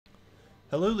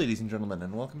Hello ladies and gentlemen,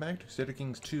 and welcome back to Crusader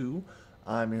Kings 2.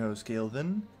 I'm your host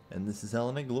Kailvin, and this is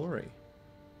Hellenic Glory.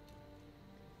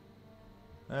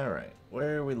 Alright,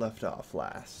 where we left off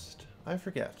last? I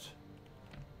forget.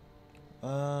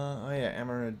 Oh yeah,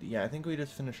 Amarid. Yeah, I think we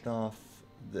just finished off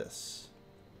this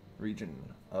region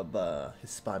of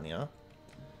Hispania.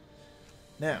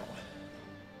 Now,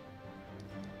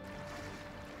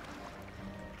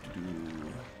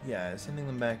 yeah, sending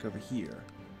them back over here.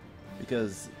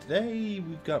 Because today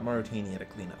we've got Mauritania to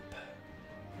clean up.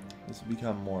 This will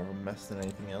become more of a mess than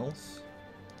anything else.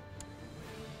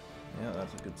 Yeah,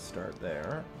 that's a good start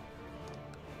there.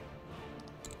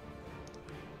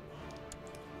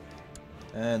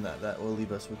 And that will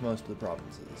leave us with most of the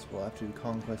provinces. We'll have to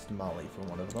conquest Mali for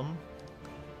one of them.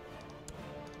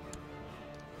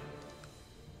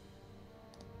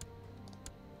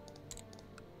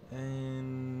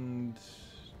 And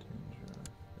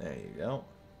there you go.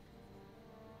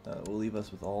 Will leave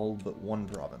us with all but one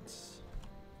province.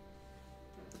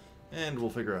 And we'll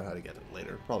figure out how to get it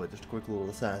later. Probably just a quick little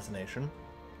assassination.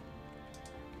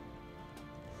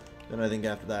 Then I think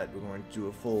after that we're going to do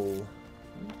a full...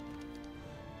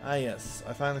 Ah yes,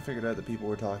 I finally figured out that people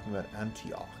were talking about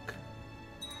Antioch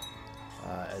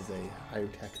as a higher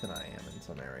tech than I am in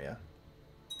some area.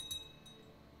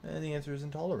 And the answer is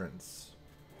intolerance.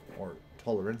 Or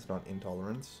tolerance, not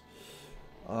intolerance.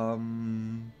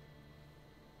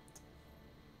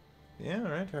 Yeah,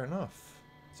 alright, fair enough.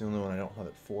 It's the only one I don't have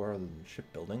it for other than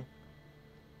shipbuilding.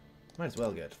 Might as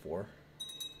well get 4.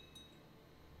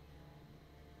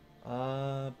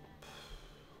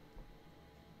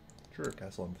 Sure,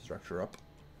 castle infrastructure up.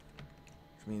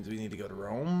 Which means we need to go to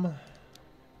Rome.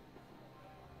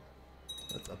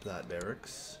 Let's up that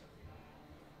barracks.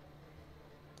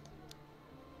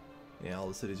 Yeah, all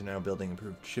the cities are now building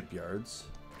improved shipyards.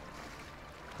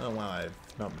 Oh wow,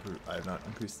 I've not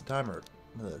increased the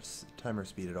timer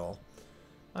speed at all.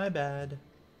 My bad.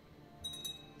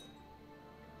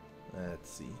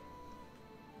 Let's see.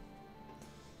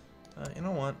 You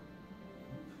know what?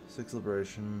 6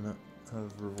 liberation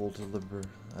of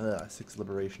Revolta 6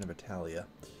 liberation of Italia.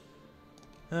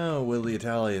 Oh, will the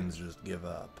Italians just give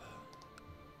up?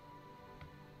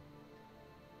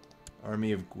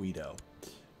 Army of Guido.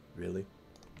 Really?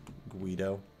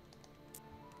 Guido?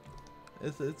 I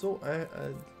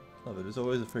love it. There's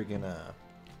always a freaking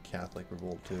Catholic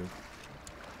revolt too.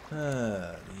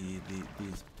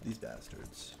 These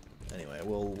bastards. Anyway,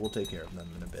 we'll take care of them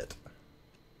in a bit.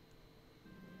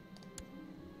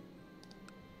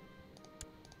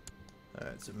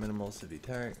 Alright, so minimal city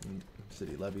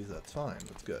levies, that's fine,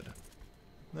 that's good.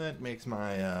 That makes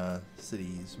my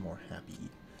cities more happy.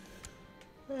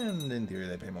 And in theory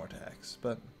they pay more tax,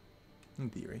 but in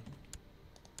theory.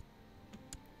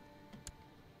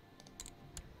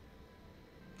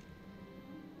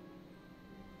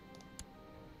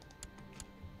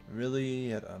 Really?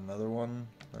 Yet another one?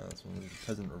 This one was a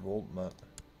peasant revolt, but...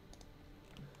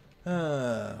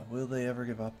 will they ever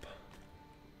give up?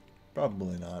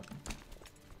 Probably not.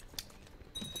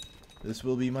 This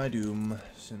will be my doom.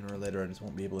 Sooner or later I just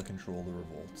won't be able to control the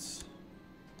revolts.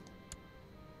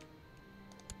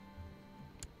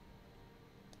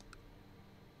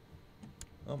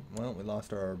 Oh, well, we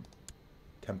lost our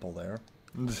temple there.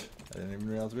 I didn't even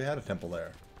realize we had a temple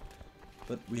there.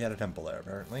 But we had a temple there,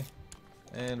 apparently.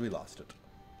 And we lost it.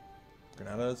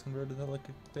 Granada is converted to Hellenic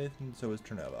faith, and so is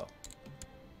Chernobyl.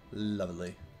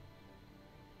 Lovely.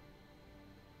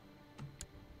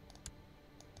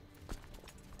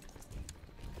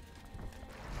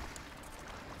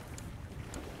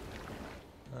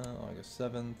 August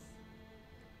 7th.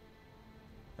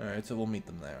 Alright, so we'll meet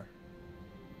them there.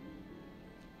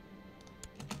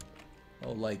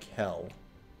 Oh, like hell.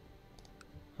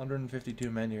 152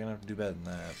 men, you're gonna have to do better than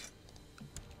that.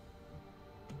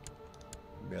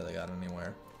 Barely got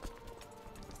anywhere.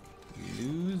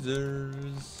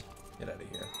 Losers. Get out of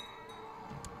here.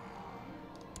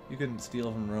 You couldn't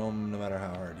steal from Rome no matter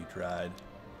how hard you tried.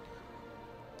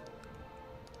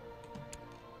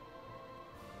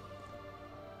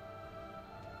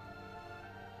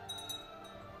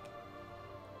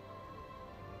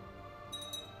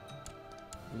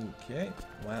 Okay.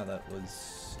 Wow, that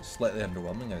was slightly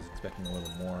underwhelming. I was expecting a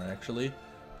little more, actually. In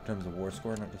terms of war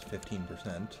score, not just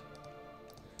 15%.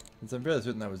 Since I'm fairly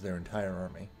certain that was their entire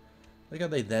army. Like how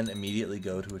they then immediately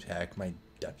go to attack my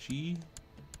duchy?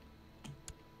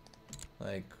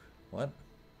 Like, what?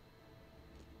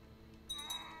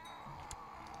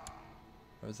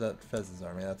 Or was that Fez's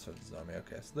army? That's Fez's army.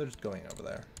 Okay, so they're just going over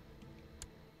there.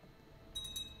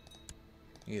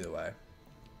 Either way.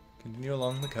 Continue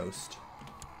along the coast.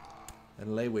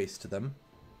 And lay waste to them.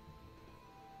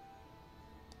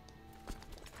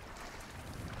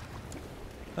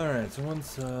 Alright, so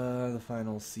once the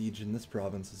final siege in this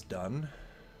province is done,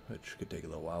 which could take a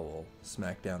little while, we'll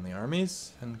smack down the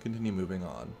armies and continue moving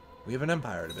on. We have an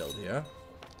empire to build here.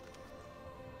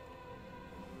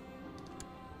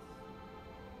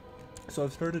 So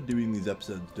I've started doing these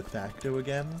episodes de facto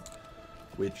again,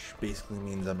 which basically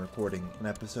means I'm recording an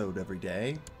episode every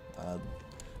day.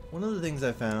 One of the things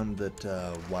I found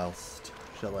that whilst,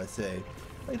 shall I say,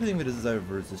 I like to think that is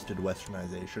I've resisted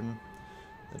Westernization,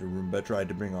 that Arumba tried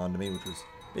to bring on to me, which was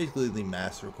basically the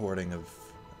mass recording of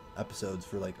episodes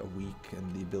for like a week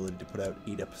and the ability to put out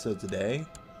 8 episodes a day.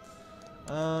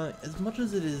 As much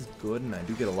as it is good, and I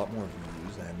do get a lot more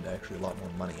views and actually a lot more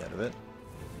money out of it,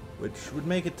 which would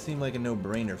make it seem like a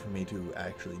no-brainer for me to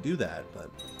actually do that, but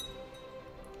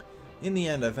in the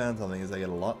end I found something is I get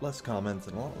a lot less comments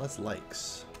and a lot less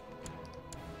likes.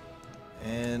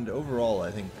 And overall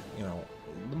I think, you know,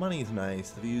 the money is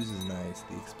nice, the views is nice,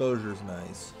 the exposure is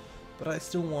nice, but I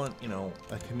still want, you know,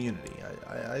 a community.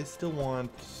 I still want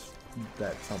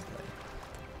that something.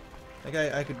 Like,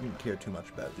 I couldn't care too much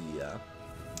about the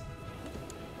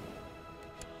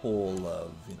whole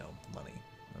of, you know, money.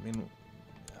 I mean,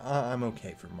 I'm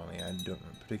okay for money. I don't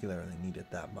particularly need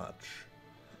it that much.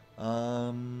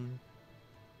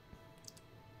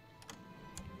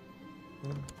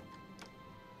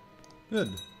 Good.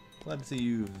 Glad to see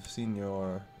you've seen the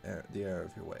error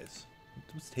of your ways.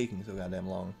 What's taking so goddamn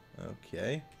long?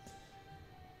 Okay.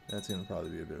 That's gonna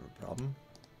probably be a bit of a problem.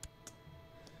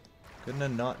 Couldn't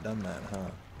have not done that,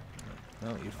 huh?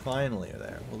 No, you finally are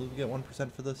there. Will we get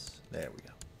 1% for this? There we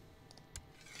go.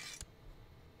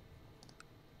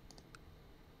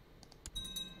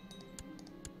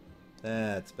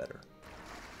 That's better.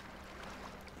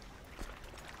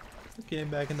 Okay,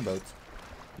 back in the boats.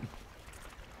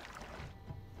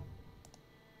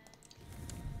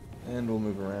 And we'll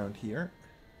move around here.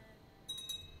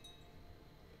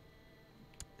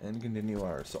 And continue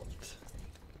our assault.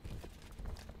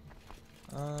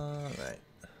 Alright.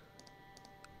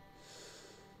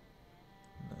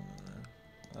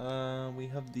 We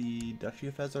have the Duchy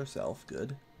of Fez ourselves,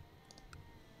 good.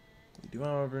 We do,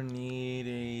 however, need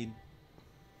a...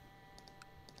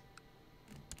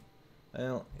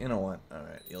 Well, you know what?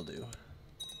 Alright, you'll do.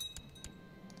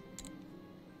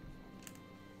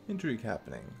 Intrigue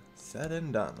happening. Said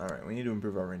and done. Alright, we need to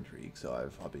improve our intrigue, so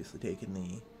I've obviously taken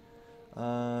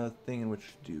the thing in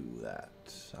which to do that.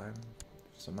 I'm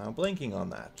somehow blanking on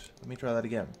that. Let me try that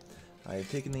again. I've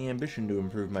taken the ambition to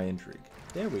improve my intrigue.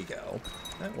 There we go.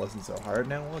 That wasn't so hard,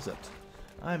 now was it?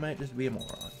 I might just be a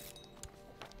moron.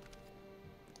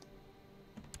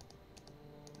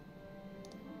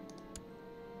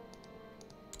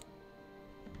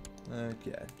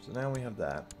 Okay, so now we have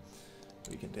that.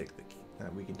 We can take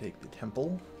the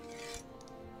temple.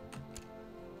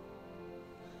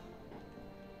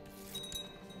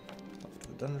 Off to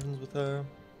the dungeons with her.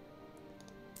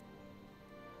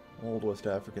 Old West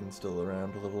African still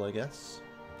around a little, I guess.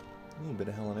 A little bit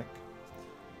of Hellenic.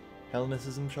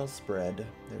 Hellenicism shall spread.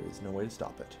 There is no way to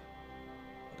stop it.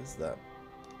 What is that?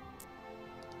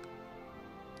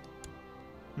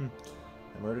 I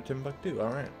murdered Timbuktu.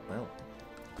 Alright, well.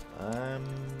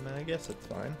 I guess it's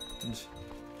fine.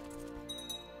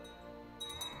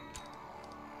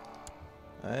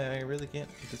 I really can't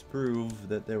disprove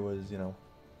that there was, you know...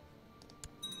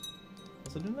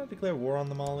 Also, didn't I declare war on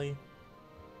the Mali?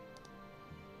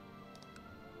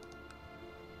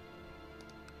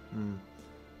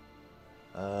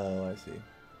 Oh, I see.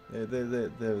 Yeah,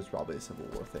 there was probably a Civil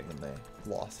War thing and they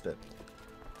lost it.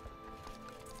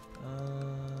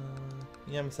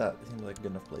 Yeah, Masat seems like a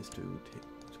good enough place to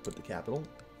put the capital.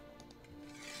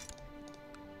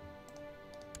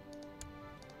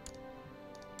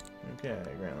 Okay,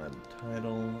 grant that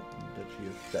title, Duchy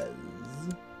of Fez.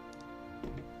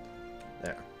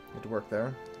 There, get to work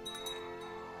there.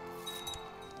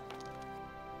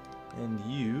 And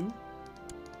you...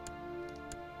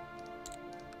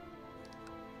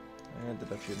 and the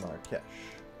Duchy of Marrakesh.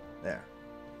 There.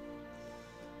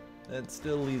 That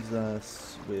still leaves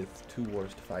us with 2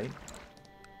 wars to fight.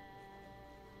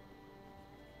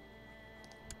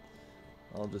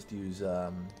 I'll just use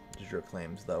de jure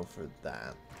claims though for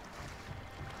that.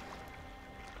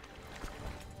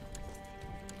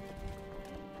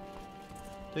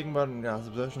 Taking part in God's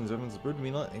possessions, evidence is proved to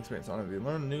be not experience on it. We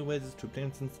learn new ways to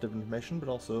obtain sensitive information, but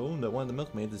also that one of the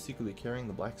milkmaids is secretly carrying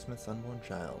the blacksmith's unborn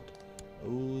child.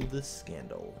 Oh, the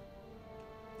scandal.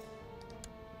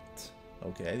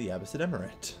 Okay, the Abbasid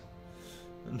Emirate.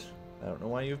 And I don't know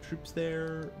why you have troops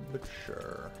there, but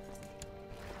sure.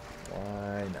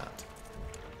 Why not?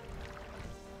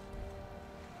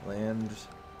 Land,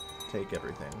 take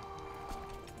everything.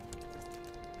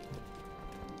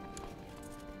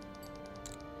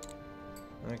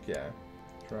 Okay.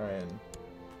 Try and...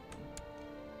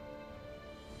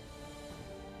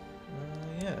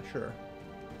 yeah, sure.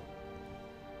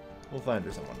 We'll find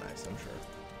her someone nice, I'm sure.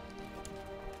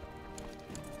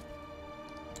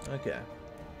 Okay.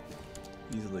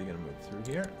 Easily gonna move through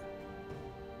here.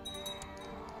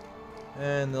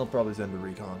 And they'll probably send a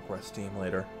reconquest team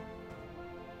later.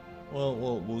 Well,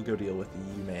 we'll go deal with the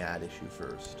Umayyad issue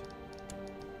first.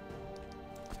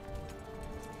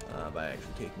 By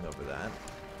actually taking over that.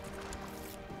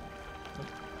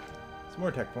 Some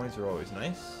more tech points are always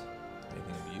nice.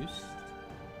 Anything of use?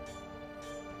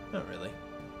 Not really.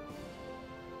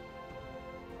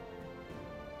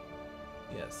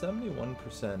 Yeah, 71%,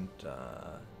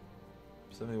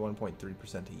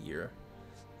 71.3% a year.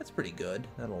 That's pretty good.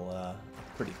 That'll,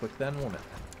 pretty quick then, won't it?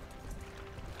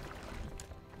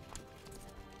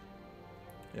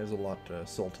 There's a lot to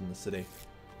salt in the city.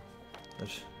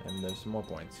 And there's some more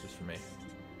points just for me.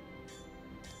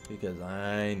 Because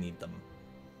I need them.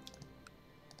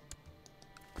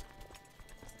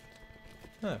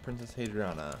 Ah, Princess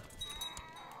Hadriana.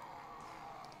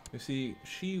 You see,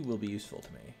 she will be useful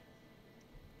to me.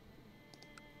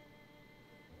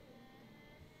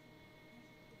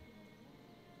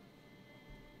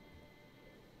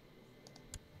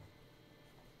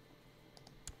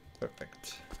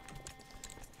 Perfect.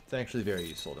 It's actually very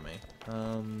useful to me.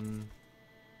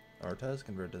 Arta is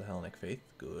converted to the Hellenic faith.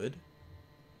 Good.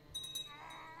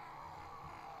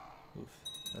 Oof,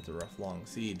 that's a rough, long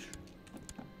siege.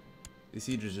 These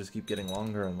sieges just keep getting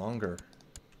longer and longer.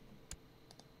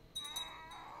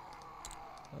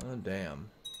 Oh, damn.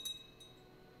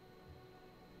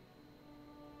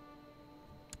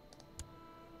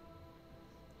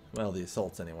 Well, the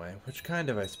assaults anyway, which kind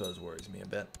of, I suppose, worries me a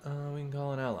bit. We can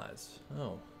call in allies.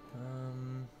 Oh,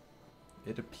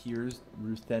 it appears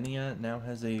Ruthenia now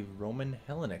has a Roman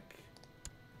Hellenic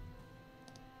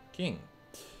king.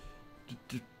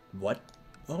 What?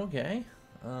 Okay.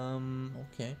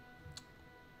 Okay.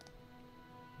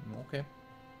 Okay.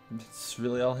 That's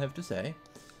really all I have to say.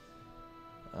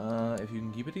 If you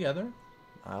can keep it together,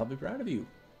 I'll be proud of you.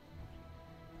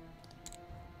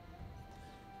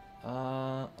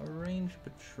 Arranged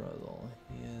betrothal.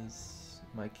 He is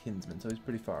my kinsman, so he's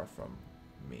pretty far from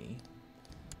me.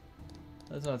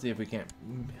 Let's not see if we can't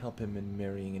help him in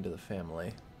marrying into the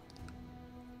family.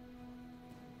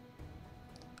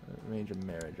 Arrange a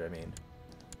marriage, I mean.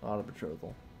 Auto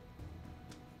betrothal.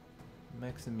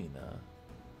 Maximina.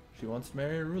 She wants to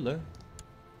marry a ruler.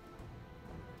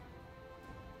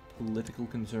 Political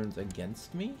concerns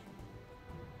against me?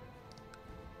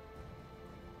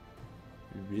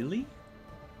 Really?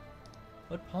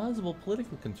 What possible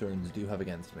political concerns do you have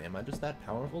against me? Am I just that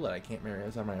powerful that I can't marry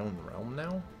outside my own realm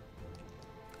now?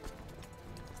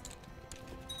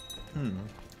 I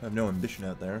have no ambition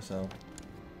out there, so...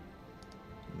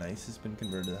 Nice has been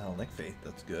converted to the Hellenic faith,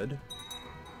 that's good.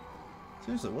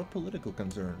 Seriously, what political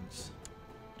concerns?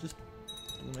 Just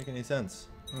doesn't make any sense.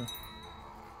 Huh.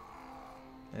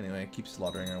 Anyway, keep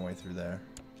slaughtering our way through there.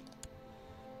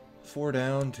 4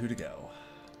 down, 2 to go.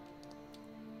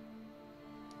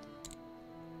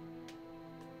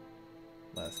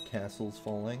 Last castle's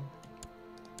falling.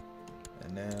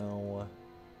 And now,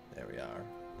 there we are,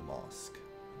 the mosque.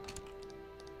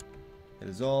 It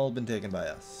has all been taken by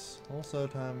us. Also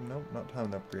time, nope, not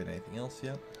time to upgrade anything else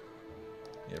yet.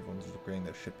 Yeah, everyone's just upgrading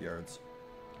their shipyards.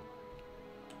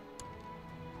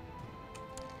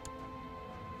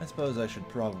 I suppose I should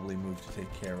probably move to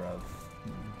take care of,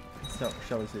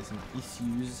 shall we say, some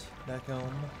issues back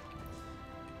home.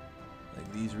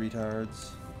 Like these retards.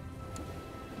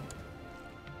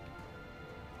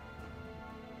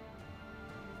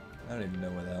 I don't even know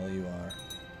where the hell you are.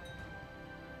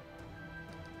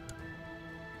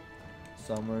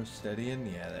 Summer Steadian?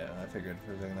 Yeah, there, I figured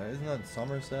for a second there. Isn't that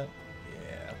Somerset?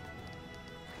 Yeah. I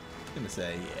was gonna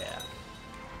say, yeah.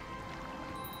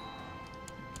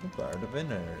 Part of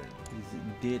it, or is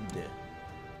it dead?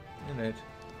 Alright.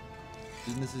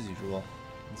 Business as usual.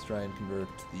 Let's try and convert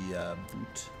the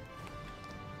boot.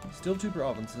 Still 2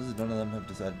 provinces, none of them have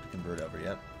decided to convert over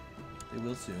yet. They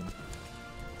will soon.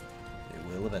 They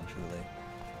will eventually.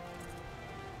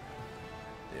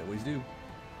 They always do.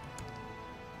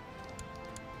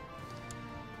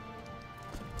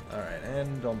 Alright,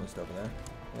 and almost over there.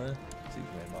 What? Siege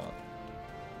man bot.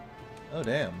 Oh,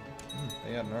 damn.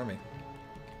 They got an army.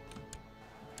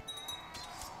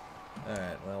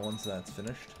 Alright, well, once that's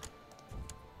finished.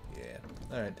 Yeah.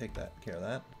 Alright, take that. Care of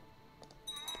that.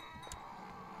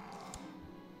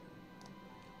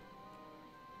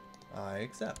 I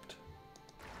accept.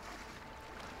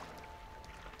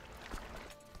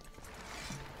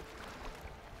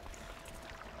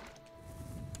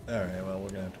 Alright, well, we're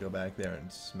gonna have to go back there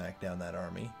and smack down that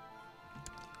army.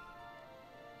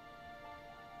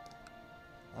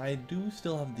 I do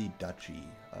still have the Duchy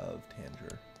of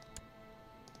Tangier.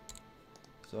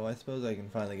 So I suppose I can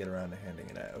finally get around to handing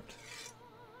it out.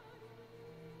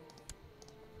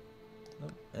 Oh,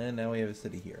 and now we have a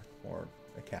city here, or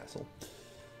a castle.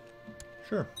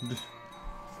 Sure.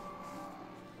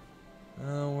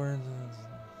 Where's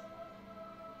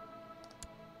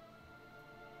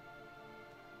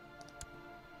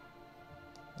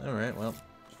Alright, well,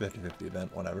 50-50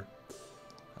 event, whatever.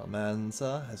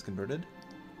 Almanza has converted.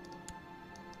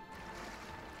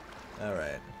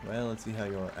 Alright, well, let's see how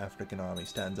your African army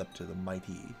stands up to the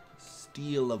mighty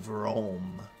Steel of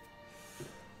Rome.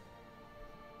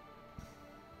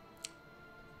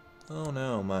 Oh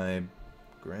no, my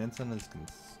grandson has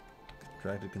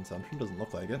contracted consumption. Doesn't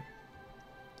look like it.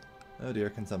 Oh dear,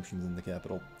 consumption's in the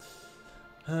capital.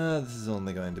 This is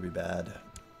only going to be bad.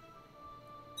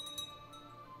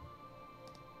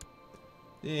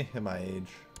 At my age.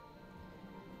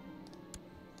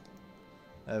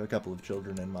 I have a couple of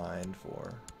children in mind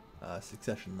for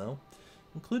succession, though,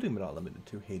 including but not limited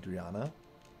to Hadriana.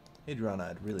 Hadriana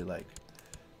I'd really like.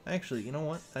 Actually, you know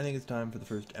what? I think it's time for the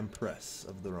first Empress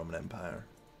of the Roman Empire.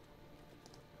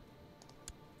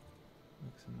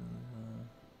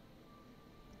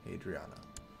 Hadriana.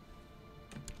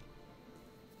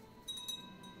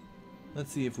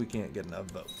 Let's see if we can't get enough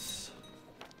votes.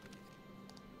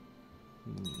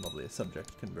 Lovely, a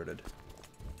subject converted.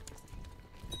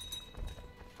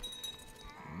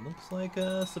 Looks like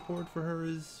support for her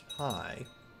is high.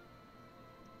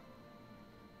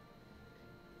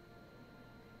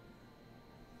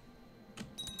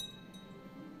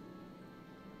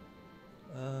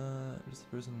 Is the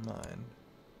person in mind?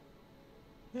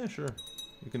 Yeah, sure.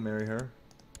 You can marry her.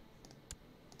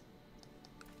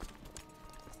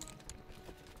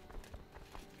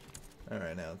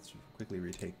 Alright, now let's quickly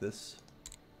retake this.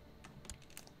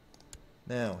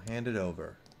 Now, hand it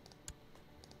over.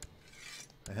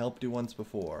 I helped you once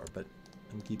before, but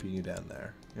I'm keeping you down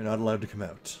there. You're not allowed to come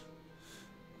out.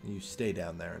 You stay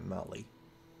down there in Mali.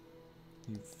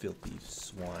 You filthy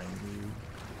swine, you.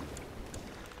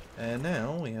 And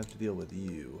now we have to deal with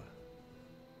you.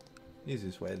 The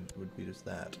easiest way would be just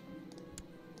that.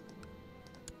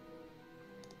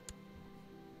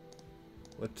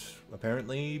 What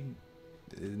apparently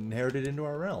inherited into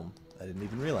our realm. I didn't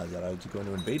even realize that. I was going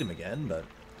to invade him again, but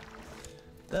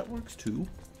that works too.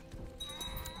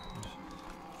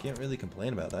 Can't really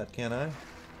complain about that, can I?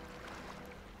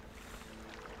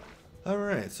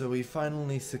 Alright, so we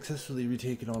finally successfully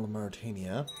retaken all of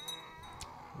Mauritania.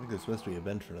 I think there's supposed to be an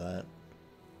event for that.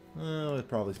 Oh, it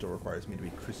probably still requires me to be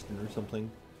Christian or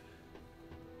something.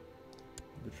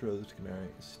 Betrothed can marry.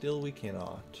 Still we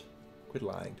cannot. Quit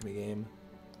lying to me, game.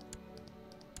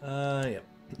 Yep.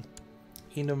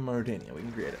 Kingdom of Mauritania, we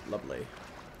can create it. Lovely.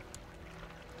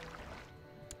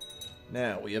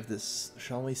 Now, we have this,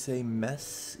 shall we say,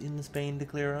 mess in Spain to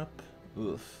clear up?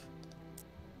 Oof.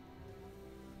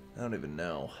 I don't even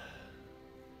know.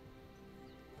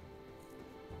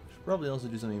 Should probably also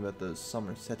do something about those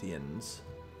Somersettians.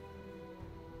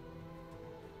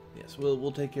 Yes,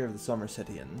 we'll take care of the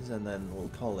Somersettians, and then we'll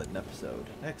call it an episode.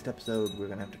 Next episode, we're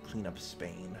gonna have to clean up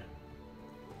Spain.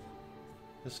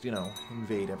 Just, you know,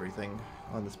 invade everything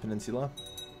on this peninsula.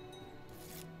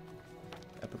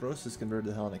 Epiros has converted to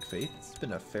the Hellenic faith. It's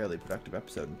been a fairly productive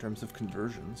episode in terms of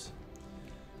conversions.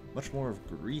 Much more of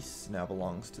Greece now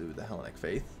belongs to the Hellenic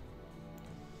faith.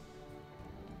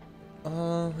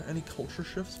 Any culture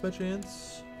shifts by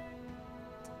chance?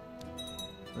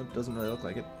 Nope, doesn't really look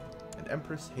like it. And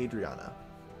Empress Hadriana.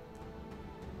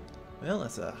 Well,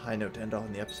 that's a high note to end off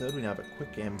in the episode. We now have a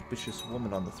quick, ambitious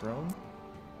woman on the throne.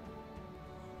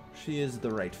 She is the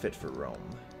right fit for Rome.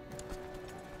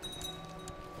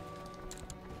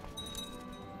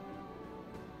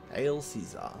 Hail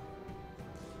Caesar.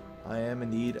 I am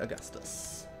indeed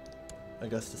Augustus.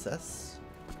 Augustus S?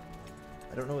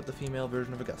 I don't know what the female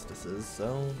version of Augustus is,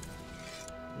 so...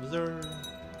 Was there...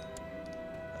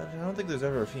 I don't think there's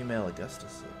ever a female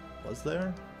Augustus. Was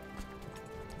there?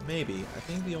 Maybe. I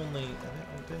think the only...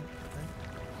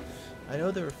 I know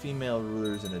there were female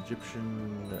rulers in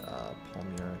Egyptian...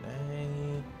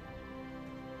 Palmyrene.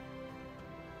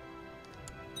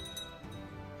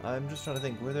 I'm just trying to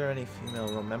think, were there any female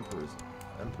Rome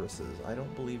empresses? I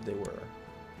don't believe they were.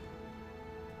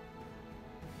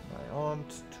 My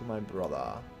aunt to my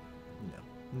brother. No.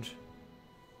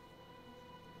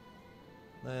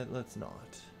 Let's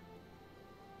not.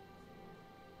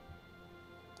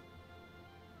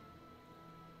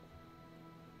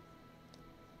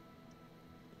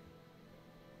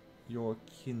 your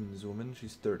kinswoman.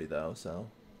 She's 30 though, so.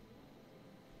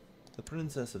 The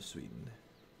Princess of Sweden.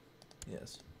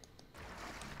 Yes.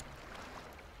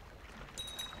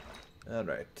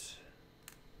 Alright.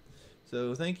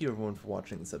 So, thank you everyone for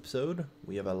watching this episode.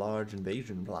 We have a large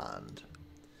invasion planned.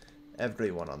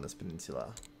 Everyone on this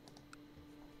peninsula.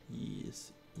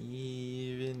 Yes,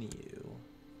 even you.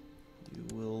 You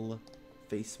will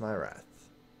face my wrath.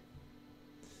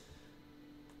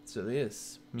 So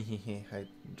yes,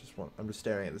 I'm just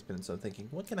staring at this peninsula thinking,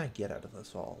 what can I get out of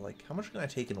this all? Like, how much can I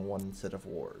take in one set of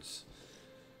wars?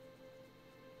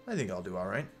 I think I'll do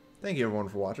alright. Thank you everyone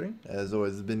for watching. As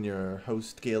always, it's been your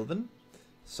host, Kailvin,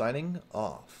 signing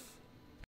off.